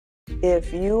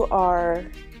If you are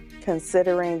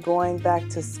considering going back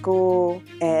to school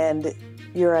and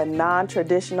you're a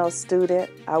non-traditional student,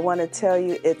 I want to tell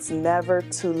you it's never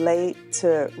too late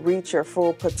to reach your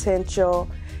full potential.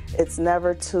 It's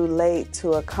never too late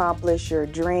to accomplish your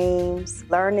dreams.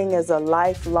 Learning is a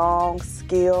lifelong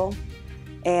skill,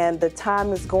 and the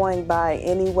time is going by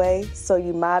anyway, so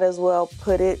you might as well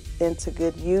put it into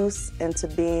good use, into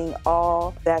being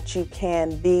all that you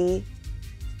can be.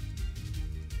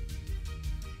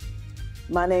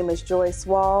 My name is Joyce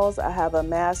Walls. I have a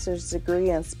master's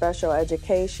degree in special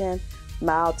education,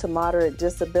 mild to moderate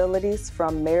disabilities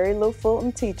from Mary Lou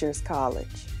Fulton Teachers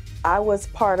College. I was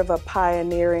part of a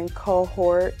pioneering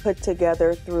cohort put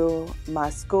together through my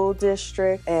school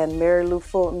district and Mary Lou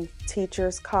Fulton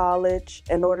Teachers College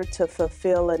in order to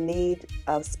fulfill a need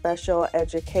of special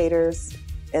educators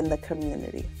in the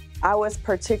community. I was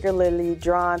particularly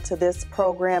drawn to this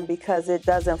program because it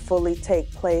doesn't fully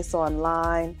take place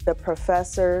online. The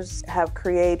professors have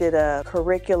created a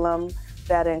curriculum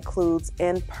that includes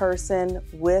in-person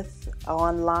with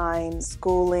online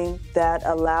schooling that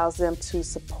allows them to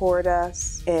support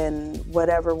us in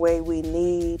whatever way we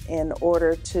need in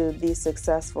order to be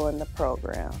successful in the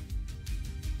program.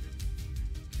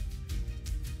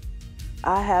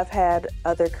 I have had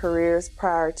other careers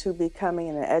prior to becoming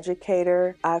an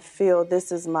educator. I feel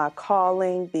this is my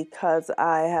calling because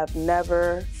I have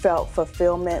never felt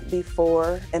fulfillment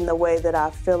before in the way that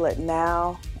I feel it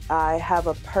now. I have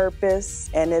a purpose,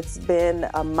 and it's been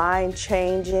a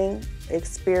mind-changing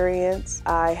experience.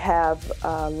 I have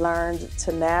learned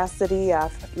tenacity,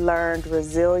 I've learned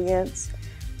resilience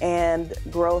and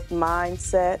growth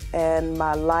mindset, and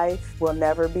my life will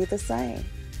never be the same.